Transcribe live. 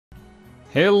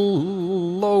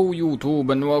Hello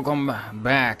YouTube and welcome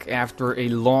back after a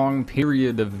long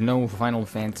period of no Final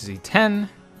Fantasy X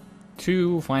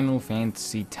to Final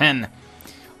Fantasy X.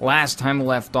 Last time we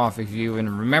left off, if you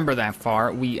even remember that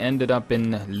far, we ended up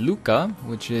in Luca,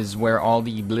 which is where all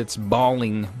the blitz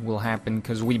balling will happen,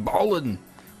 because we ballin'.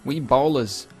 We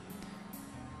ballers.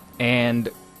 And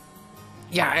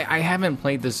yeah, I haven't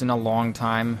played this in a long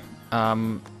time.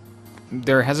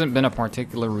 There hasn't been a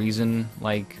particular reason,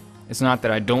 like, it's not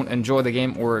that I don't enjoy the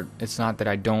game, or it's not that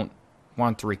I don't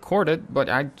want to record it, but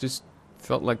I just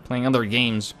felt like playing other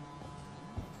games.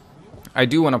 I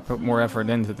do want to put more effort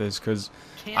into this, because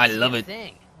I love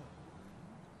it.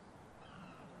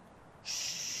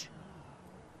 Shh.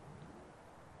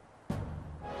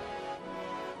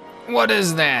 What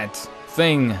is that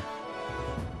thing?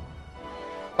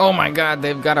 Oh my god,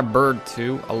 they've got a bird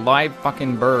too. A live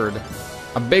fucking bird.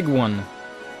 A big one.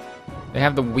 They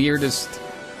have the weirdest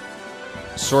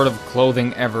sort of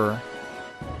clothing ever.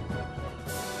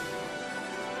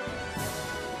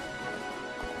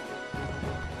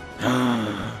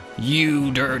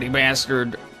 You dirty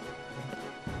bastard.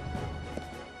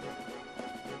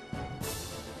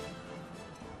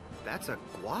 That's a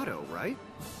Guado, right?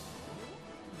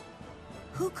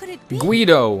 Who could it be?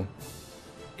 Guido.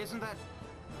 Isn't that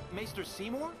Maester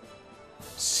Seymour?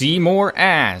 Seymour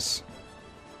ass.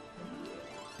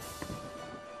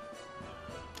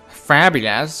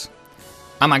 Fabulous.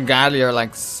 Oh my god, you're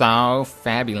like so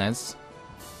fabulous.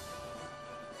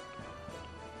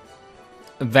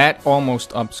 That almost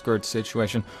upskirt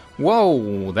situation.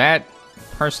 Whoa, that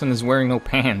person is wearing no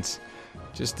pants.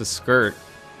 Just a skirt.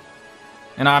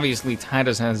 And obviously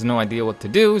Titus has no idea what to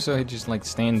do, so he just like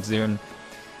stands there and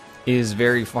is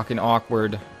very fucking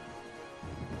awkward.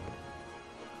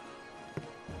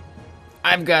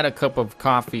 I've got a cup of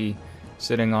coffee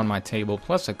sitting on my table,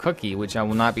 plus a cookie, which I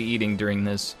will not be eating during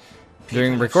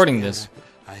recording this.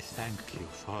 I thank you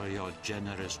for your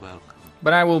generous welcome.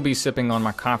 But I will be sipping on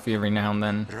my coffee every now and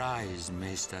then. Rise,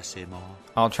 Maester Seymour.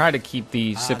 I'll try to keep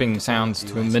the sipping sounds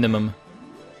to a minimum.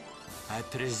 I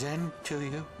present to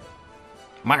you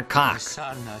My the cock.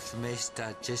 son of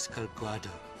Maester Giskel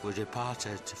Guado, who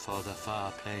departed for the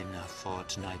far plain a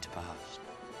fortnight past.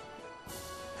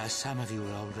 As some of you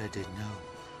already know,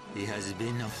 he has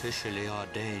been officially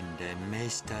ordained a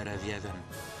Maester of Yevon.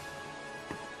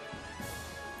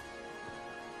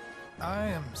 I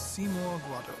am Seymour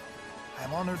Guado. I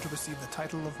am honored to receive the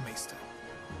title of Maester.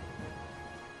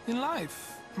 In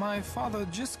life, my father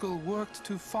Giskel worked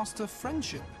to foster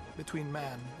friendship between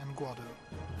man and Guado.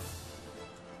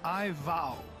 I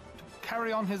vow to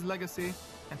carry on his legacy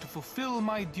and to fulfill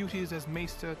my duties as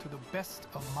Maester to the best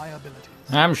of my abilities.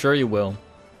 I'm sure you will.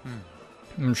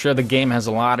 I'm sure the game has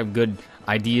a lot of good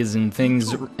ideas and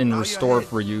things in store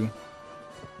for you.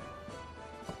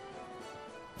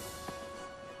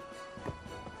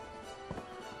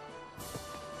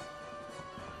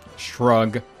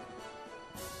 Shrug.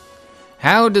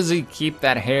 How does he keep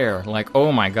that hair? Like,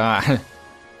 oh my god.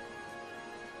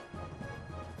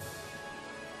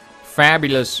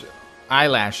 Fabulous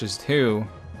eyelashes too.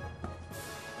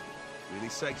 Really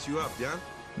psychs you up, yeah?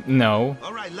 No.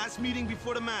 All right, last meeting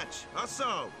before the match. How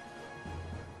so?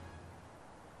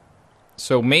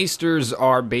 So Maesters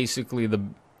are basically the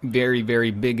very,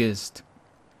 very biggest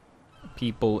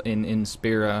people in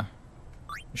Spira.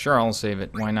 Sure, I'll save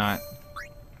it. Why not?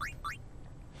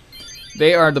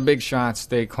 They are the big shots.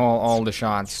 They call all the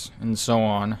shots, and so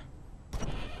on.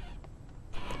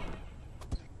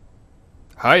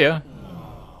 Hiya.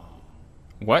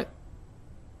 What?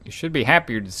 You should be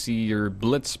happier to see your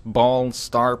Blitzball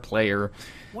star player.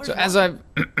 So as I've...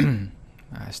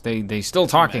 they still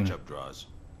talking. Matchup draws.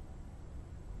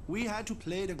 We had to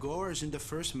play the Goers in the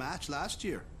first match last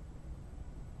year.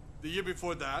 The year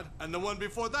before that, and the one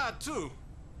before that, too.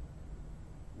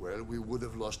 Well, we would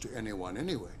have lost to anyone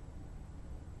anyway.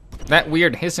 That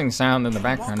weird hissing sound in the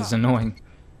background is annoying.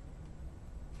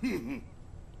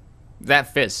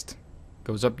 That fist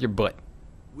goes up your butt.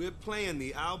 We're playing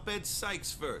the Albed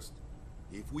Sykes first.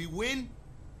 If we win,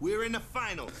 we're in the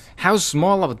finals. How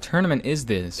small of a tournament is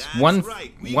this? That's One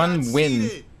right. We one got win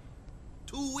seeded.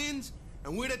 2 wins,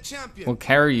 and we're the champion. will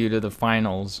carry you to the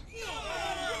finals.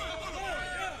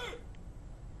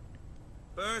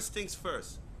 First things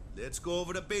first. Let's go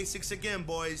over the basics again,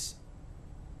 boys.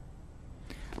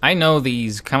 I know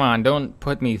these. Come on, don't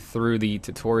put me through the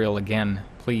tutorial again,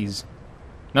 please.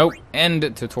 Nope,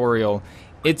 end tutorial.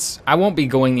 I won't be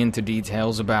going into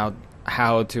details about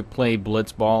how to play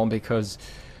Blitzball because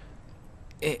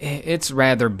it's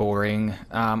rather boring.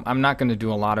 I'm not going to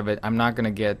do a lot of it. I'm not going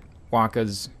to get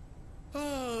Waka's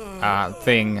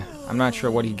thing. I'm not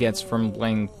sure what he gets from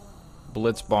playing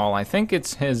Blitzball. I think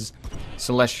it's his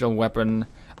celestial weapon.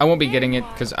 I won't be getting it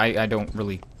because I don't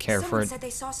really care for it. Said they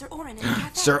saw Sir Orin in the cafe.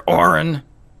 Sir Orin!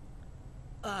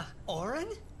 Orin?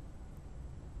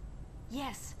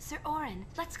 Yes, Sir Orin.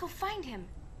 Let's go find him.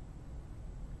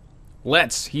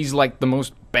 Let's. He's like the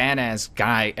most badass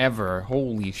guy ever.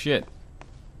 Holy shit.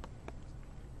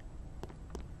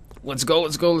 Let's go,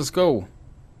 let's go, let's go.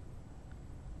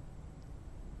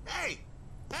 Hey!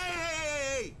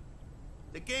 Hey!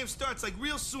 The game starts like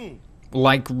real soon.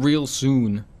 Like real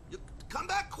soon. Come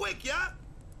back quick, yeah?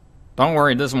 Don't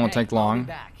worry, this won't take I'll be long.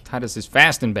 back. Titus is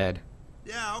fast in bed.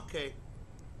 Yeah, okay.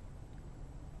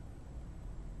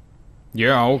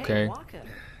 Yeah, Hey, okay. Waka,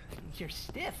 you're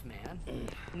stiff, man.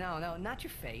 No, not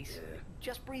your face.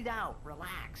 Just breathe out.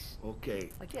 Relax. Okay.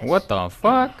 Like this. What the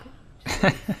fuck?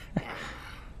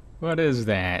 What is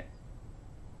that?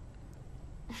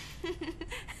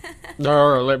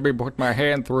 Let me put my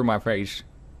hand through my face.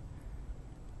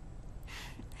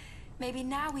 Maybe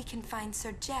now we can find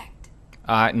Sir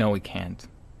Jekt. No, we can't.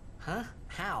 Huh?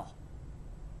 How?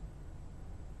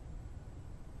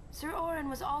 Sir Orin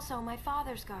was also my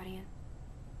father's guardian.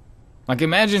 Like,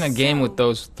 imagine a game So, with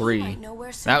those he three. might know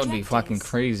where Sir That would be Jekt fucking is.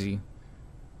 crazy.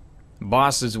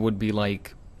 Bosses would be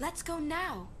like, Let's go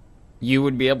now. you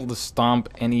would be able to stomp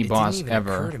any boss It didn't even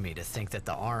occur ever. to me to think that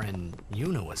the Orin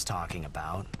Yuna was talking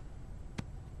about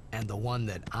and the one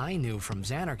that I knew from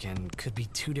Xanarkand could be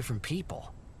two different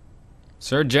people.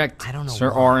 Sir Jekt, I don't know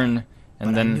Sir why, Orin, and but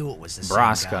I then knew it was the same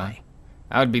Braska. guy.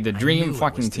 That would be the I dream knew it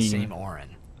fucking was the team. same Orin.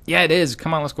 Yeah, it is.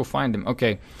 Come on, let's go find him.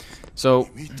 Okay, so,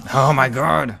 oh my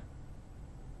god,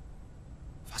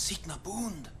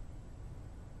 Nabund.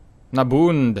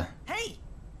 Nabund. Hey!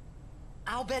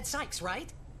 Albed Sykes,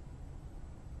 right?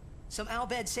 Some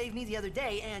Albed saved me the other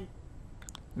day, and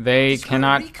They Sir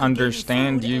cannot Riku gave me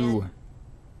understand food you.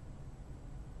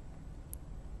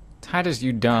 Titus,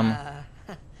 you dumb.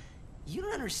 you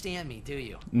don't understand me, do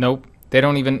you? Nope. They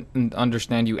don't even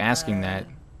understand you asking that.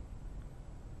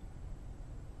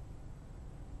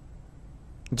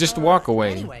 Just walk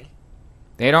away. Anyway,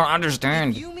 They don't if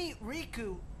understand. you meet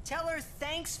Riku, tell her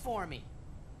thanks for me.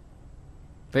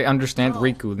 They understand Oh,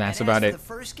 Riku, that's and about as it. for the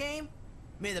first game,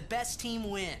 may the best team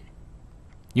win.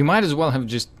 You might as well have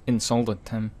just insulted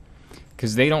them.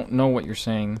 Because they don't know what you're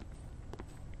saying.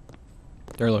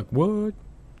 They're like, what?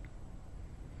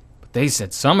 But they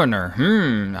said summoner.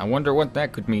 I wonder what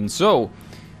that could mean. So,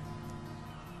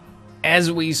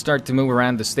 as we start to move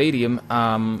around the stadium,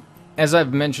 as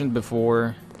I've mentioned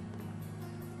before,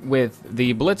 with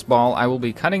the Blitzball, I will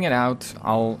be cutting it out.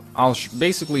 I'll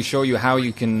basically show you how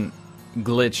you can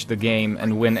glitch the game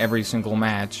and win every single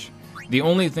match. The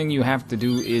only thing you have to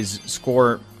do is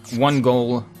score one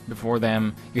goal before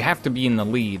them. You have to be in the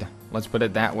lead, let's put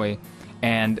it that way,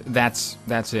 and that's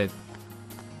it.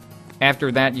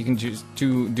 After that, you can just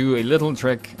do a little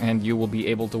trick and you will be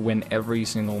able to win every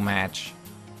single match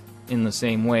in the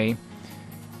same way,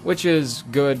 which is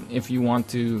good if you want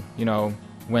to, you know,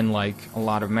 win like a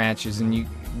lot of matches. And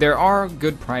there are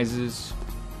good prizes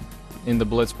in the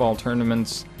Blitzball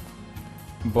tournaments,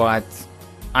 but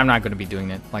I'm not going to be doing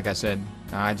it. Like I said,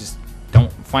 I just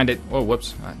don't find it. Oh,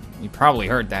 whoops! You probably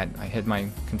heard that. I hit my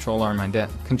controller on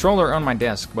my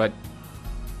desk, but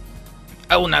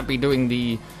I will not be doing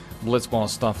the Blitzball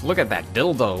stuff. Look at that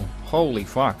dildo! Holy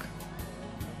fuck!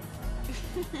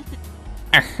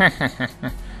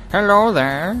 Hello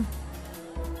there.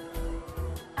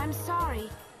 I'm sorry.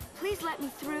 Please let me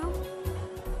through.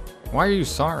 Why are you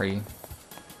sorry?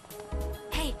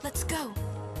 Hey, let's go.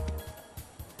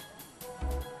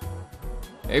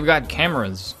 They've got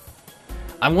cameras.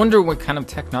 I wonder what kind of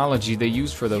technology they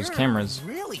use for those You're cameras.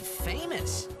 really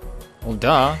famous. Well,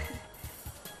 duh.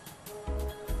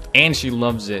 And she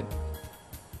loves it.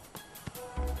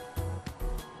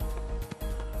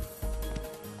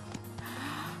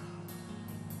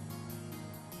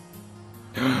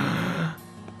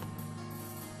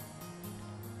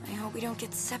 I hope we don't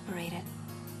get separated.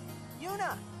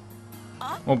 Yuna!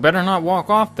 Well, better not walk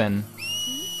off then.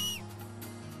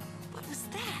 What was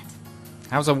that?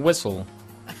 How's a whistle?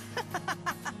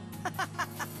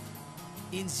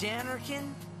 In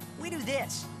Xanarkand, we do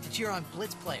this to cheer on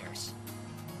Blitz players.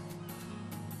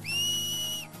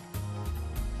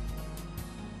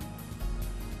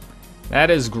 That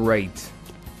is great.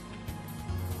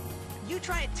 You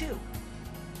try it too.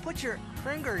 Put your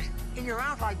fingers in your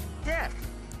mouth like this.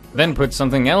 Then put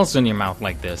something else in your mouth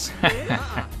like this.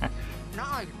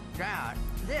 Not like that.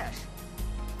 This.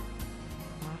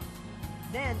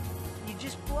 Then you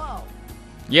just blow.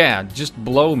 Yeah, just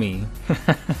blow me.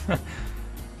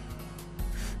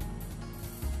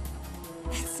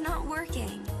 It's not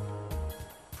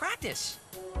practice.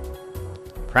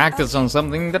 Practice on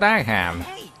something that I have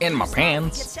Hey, in my it's not when we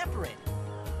pants. Get separated.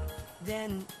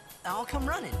 Then I'll come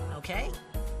running, okay?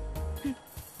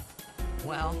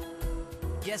 Well,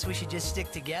 guess we should just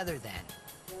stick together then,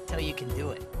 till you can do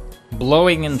it.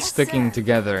 Blowing and Yes, sticking sir.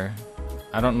 together.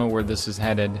 I don't know where this is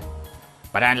headed,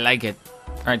 but I like it.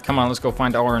 Alright, come on, let's go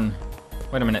find Orin.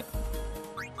 Wait a minute.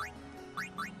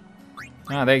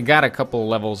 Ah, they got a couple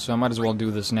levels, so I might as well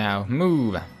do this now.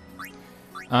 Move.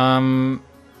 No,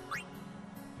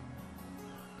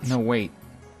 wait.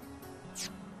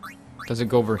 Does it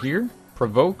go over here?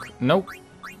 Provoke? Nope.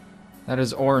 That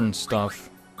is Orin stuff.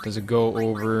 Does it go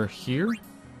over here?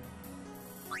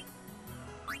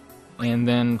 And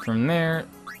then from there...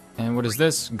 And what is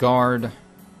this? Guard.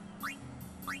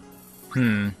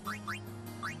 I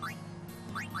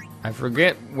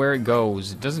forget where it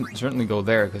goes. It doesn't certainly go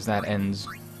there, because that ends.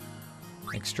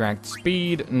 Extract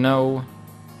speed? No.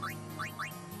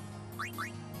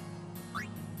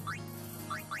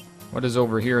 What is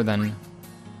over here, then?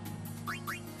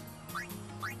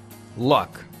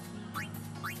 Luck.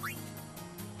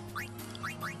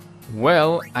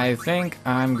 Well, I think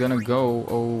I'm gonna go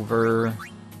over...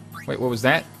 Wait, what was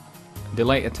that?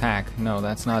 Delay attack. No,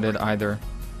 that's not it either.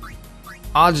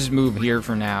 I'll just move here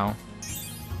for now.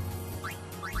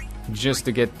 Just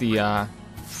to get the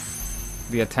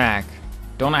attack.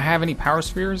 Don't I have any power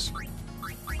spheres?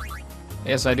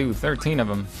 Yes, I do. 13 of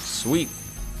them. Sweet.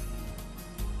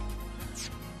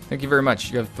 Thank you very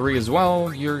much. You have 3 as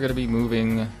well. You're gonna be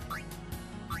moving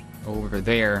over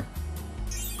there.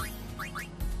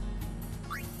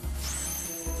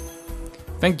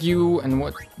 Thank you. And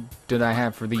what did I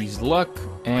have for these? Luck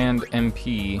and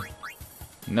MP.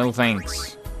 No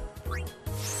thanks.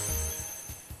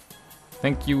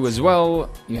 Thank you as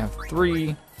well. You have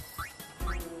 3.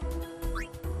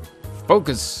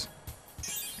 Focus.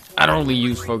 I don't really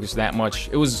use focus that much.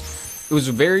 It was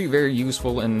very, very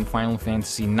useful in Final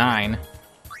Fantasy IX.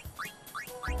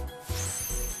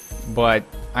 But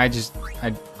I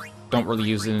don't really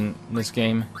use it in this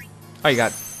game. Oh, you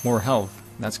got more health.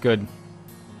 That's good.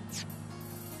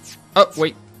 Oh,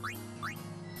 wait.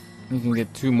 You can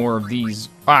get 2 more of these.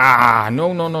 Ah,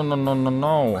 no, no, no, no, no, no,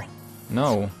 no.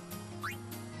 No.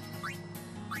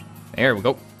 There we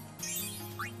go.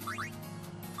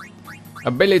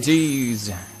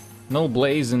 Abilities. No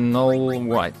blaze and no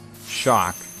what?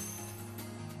 Shock.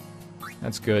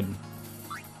 That's good.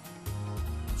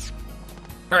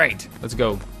 Alright, let's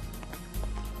go.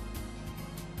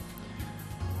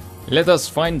 Let us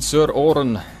find Sir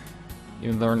Orin.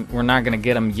 Even though we're not gonna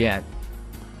get him yet.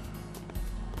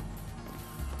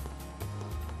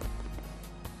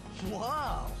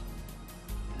 Whoa.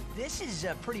 This is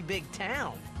a pretty big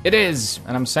town. It is,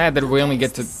 and I'm sad that we only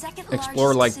get to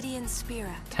explore like City in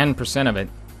Spira. 10% of it.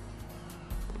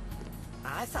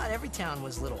 I thought every town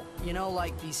was little. You know,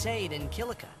 like Besaid and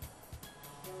Kilika.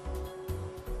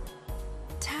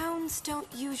 Towns don't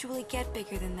usually get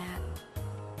bigger than that.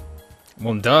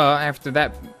 Well, duh, after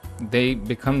that, they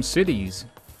become cities.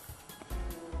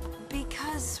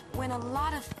 Because when a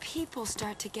lot of people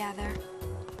start to gather...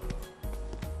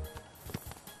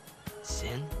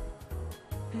 Sin?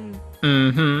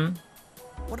 Mm-hmm.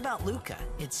 What about Luca?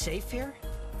 It's safe here?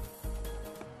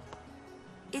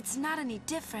 It's not any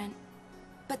different,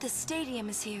 but the stadium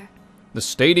is here. The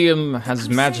stadium has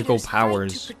The magical Crusaders fight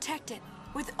powers. to protect it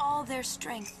with all their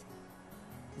strength.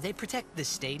 They protect the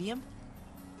stadium?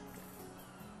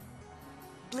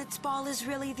 Blitzball is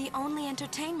really the only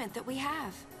entertainment that we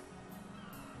have.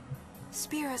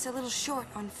 Spira's a little short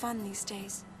on fun these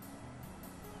days.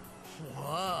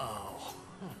 Whoa.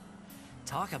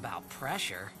 Talk about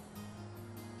pressure.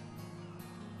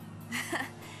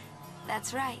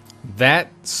 That's right. That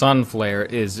sun flare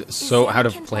is so out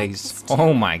of Anakin like place. this too?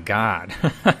 Oh my god.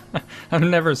 I've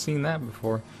never seen that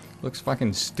before. Looks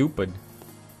fucking stupid.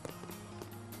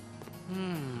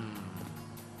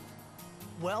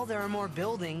 Well, there are more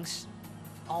buildings.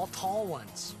 All tall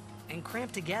ones. And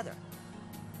cramped together.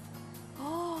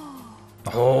 Oh,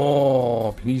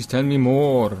 Oh, please tell me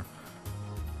more.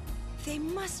 they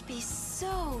must be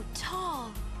so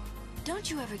tall.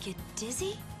 Don't you ever get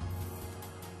dizzy?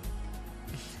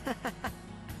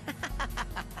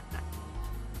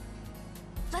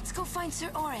 Let's go find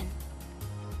Sir Orin.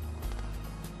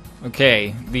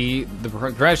 Okay, the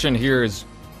progression here is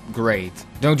great.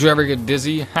 Don't you ever get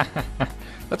dizzy?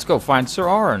 Let's go find Sir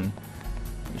Orin.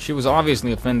 She was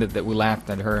obviously offended that we laughed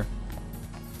at her.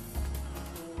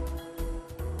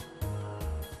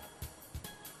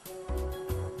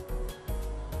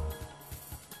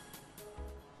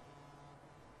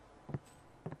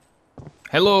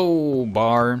 Hello,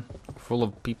 bar full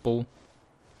of people.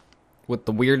 with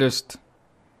the weirdest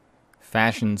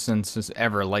fashion senses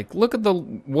ever. Like, look at the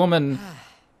woman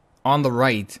on the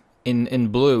right in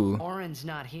blue. Orin's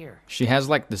not here. She has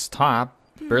like this top,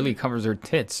 barely covers her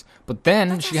tits, but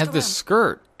then she has this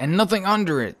skirt and nothing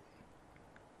under it.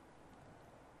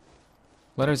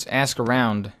 Let us ask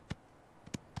around.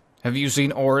 Have you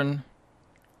seen Orin?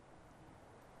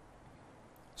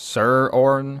 Sir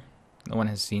Orin? No one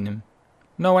has seen him.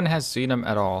 No one has seen him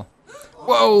at all.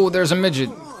 Whoa, there's a midget.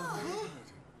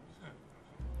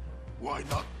 Why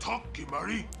not talk,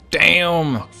 Kimari?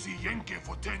 Damn. Not see Yenke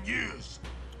for 10 years.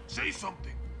 Say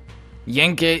something.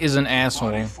 Yenke is an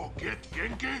asshole. Kimari forget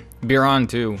Yenke? Biran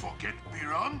too. Forget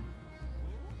Biran?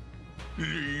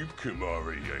 Leave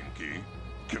Kimari, Yenke.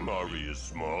 Kimari is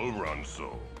small,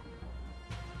 Ranso.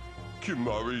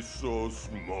 Kimari's so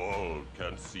small,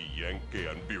 can't see Yenke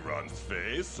and Biran's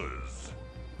faces.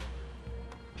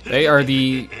 They are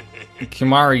the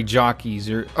Kimari jockeys,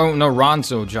 or oh no,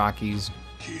 Ronso jockeys.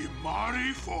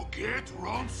 Kimari forget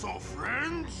Ronso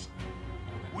friends?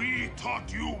 We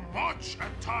taught you much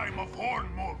at time of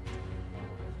Hornmut.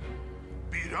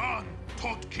 Biran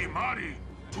taught Kimari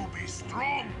to be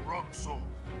strong, Ronso.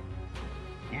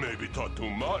 Maybe taught too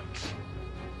much.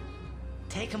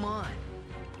 Take him on.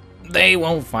 They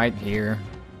won't fight here.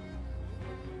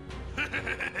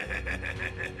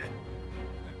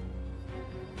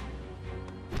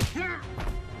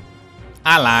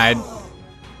 I lied.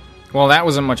 Well, that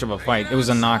wasn't much of a fight. It was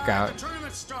a knockout.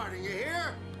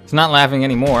 He's not laughing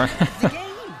anymore.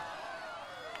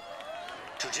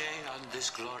 Today, on this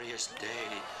glorious day,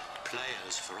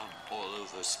 players from all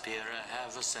over Spira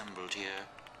have assembled here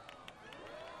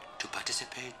to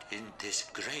participate in this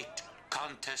great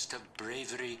contest of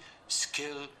bravery,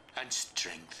 skill, and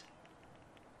strength.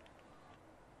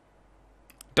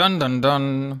 Dun dun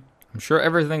dun. I'm sure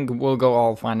everything will go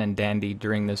all fine and dandy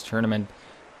during this tournament.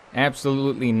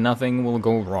 Absolutely nothing will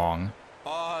go wrong.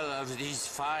 All of these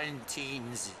fine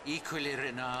teams, equally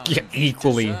renowned, Yeah,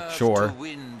 equally, deserve sure. to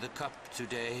win the cup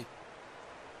today.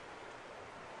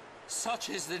 Such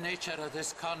is the nature of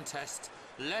this contest.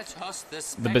 Let us,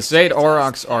 The Besaid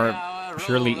Aurochs play are our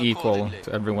surely role equal accordingly.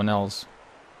 to everyone else.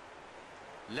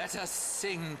 Let us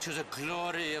sing to the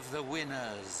glory of the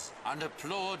winners and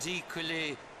applaud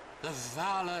equally the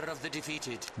valor of the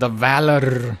defeated. The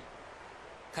valor.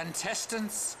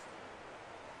 Contestants,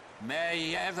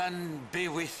 may Yevon be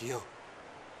with you.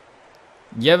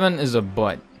 Yevon is a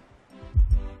butt.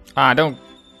 Ah, don't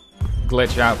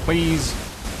glitch out, please.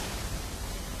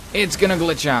 It's gonna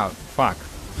glitch out. Fuck.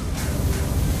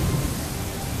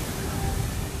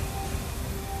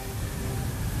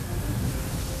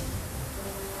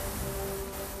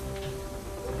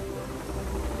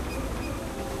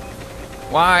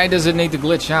 Why does it need to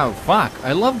glitch out? Fuck,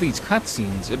 I love these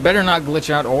cutscenes. It better not glitch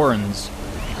out Orin's,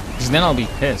 because then I'll be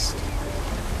pissed.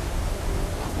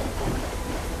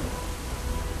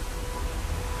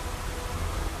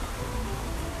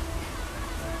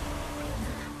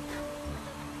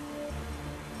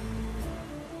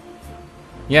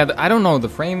 Yeah, I don't know, the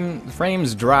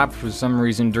frames dropped for some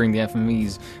reason during the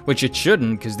FMEs, which it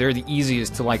shouldn't, because they're the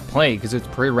easiest to, like, play, because it's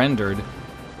pre-rendered.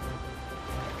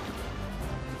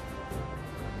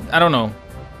 I don't know.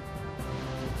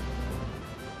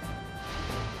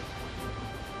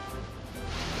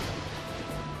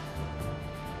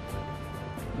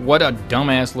 What a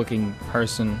dumbass looking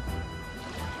person.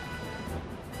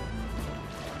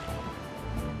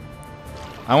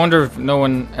 I wonder if no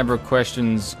one ever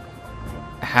questions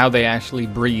how they actually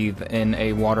breathe in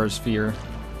a water sphere.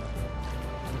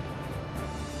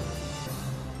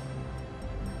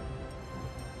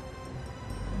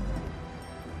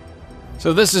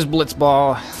 So this is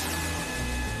Blitzball.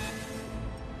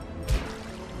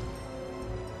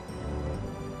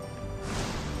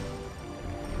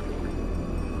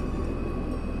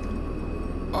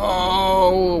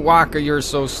 Oh, Waka, you're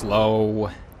so slow.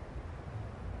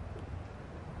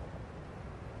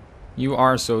 You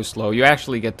are so slow. You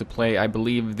actually get to play, I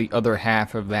believe, the other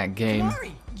half of that game.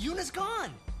 Kimari, Yuna's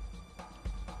gone.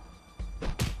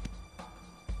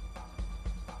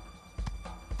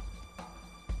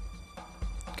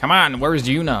 Come on, where's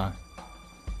Yuna?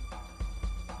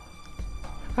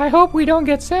 I hope we don't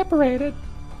get separated.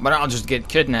 But I'll just get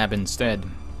kidnapped instead.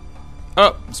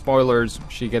 Oh, spoilers.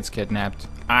 She gets kidnapped.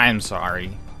 I'm sorry.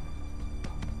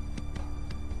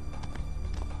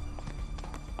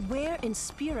 Where in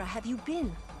Spira have you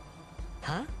been?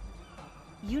 Huh?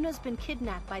 Yuna's been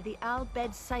kidnapped by the Al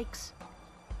Bhed Sykes.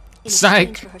 In Psych.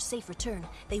 exchange for her safe return,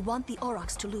 they want the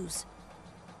Aurochs to lose.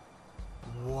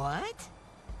 What?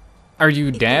 Are you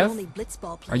If they're deaf? only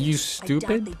Blitzball Are you players, I doubt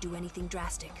stupid? they'd do anything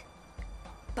drastic.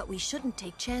 But we shouldn't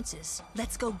take chances.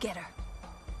 Let's go get her.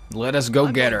 Let us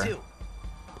go get her. Too.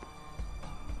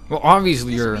 Well,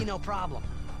 obviously This you're... would be no problem.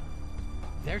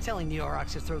 They're telling the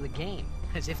Aurochs to throw the game,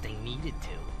 as if they needed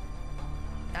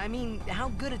to. I mean, how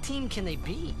good a team can they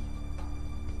be?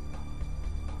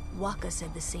 Waka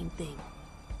said the same thing.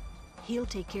 He'll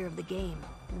take care of the game.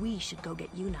 We should go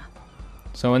get Yuna.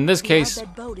 So in this case, The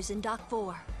boat is in Dock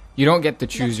 4. you don't get to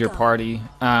choose Let's your go. party.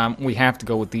 We have to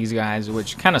go with these guys,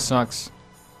 which kind of sucks.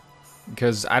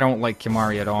 Because I don't like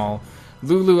Kimari at all.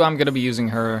 Lulu, I'm going to be using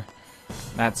her.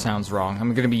 That sounds wrong.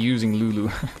 I'm going to be using Lulu.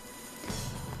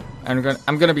 I'm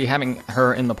going to be having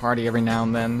her in the party every now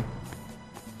and then.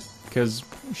 Because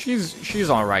she's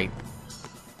alright.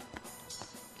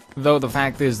 Though the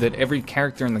fact is that every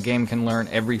character in the game can learn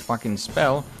every fucking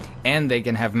spell, and they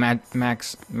can have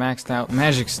maxed out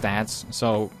magic stats,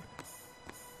 so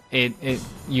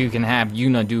you can have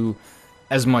Yuna do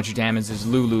as much damage as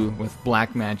Lulu with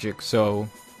black magic, so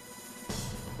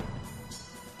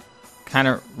kind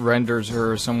of renders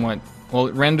her somewhat, well,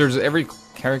 it renders every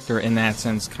character in that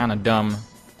sense kind of dumb,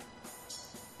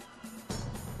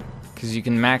 because you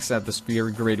can max out the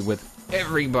spirit grid with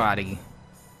everybody.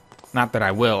 Not that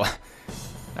I will.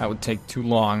 That would take too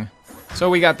long. So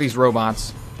we got these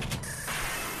robots.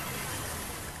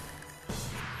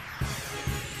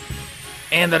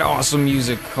 And that awesome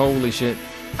music. Holy shit.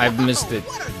 I've missed it.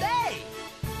 What are they?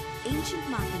 Ancient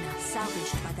Machina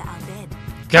salvaged by the Albed.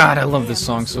 God, I love this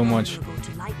song so much.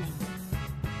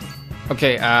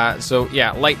 Okay, so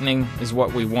yeah, lightning is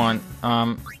what we want.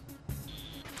 That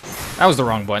was the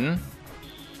wrong button.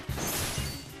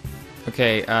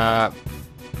 Okay,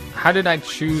 how did I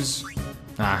choose?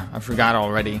 I forgot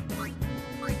already.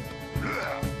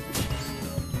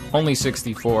 Only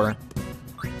 64.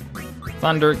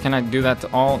 Thunder, can I do that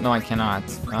to all? No, I cannot.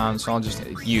 So I'll just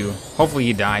hit you. Hopefully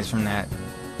he dies from that.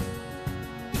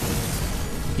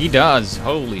 He does.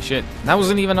 Holy shit. That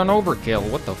wasn't even an overkill.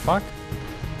 What the fuck?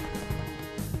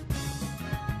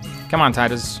 Come on,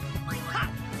 Titus.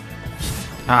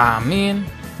 Ah, man.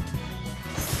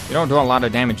 You don't do a lot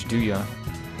of damage, do you?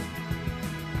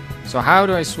 So how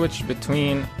do I switch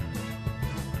between...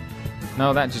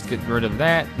 No, that just get rid of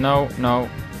that. No, no.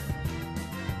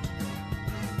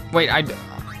 Wait,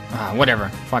 whatever.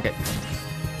 Fuck it.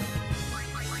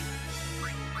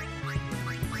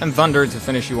 And Thunder to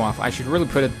finish you off. I should really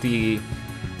put the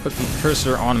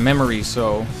cursor on memory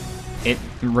so it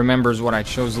remembers what I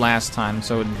chose last time,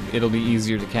 so it'll be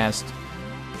easier to cast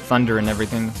Thunder and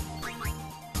everything.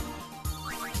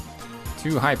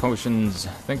 2 high potions.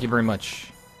 Thank you very much.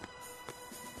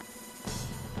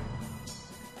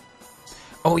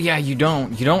 Oh yeah, you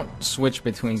don't switch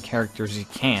between characters, you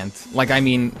can't. Like, I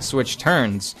mean, switch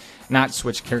turns, not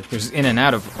switch characters in and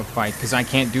out of a fight, because I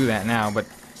can't do that now, but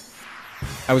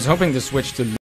I was hoping to switch to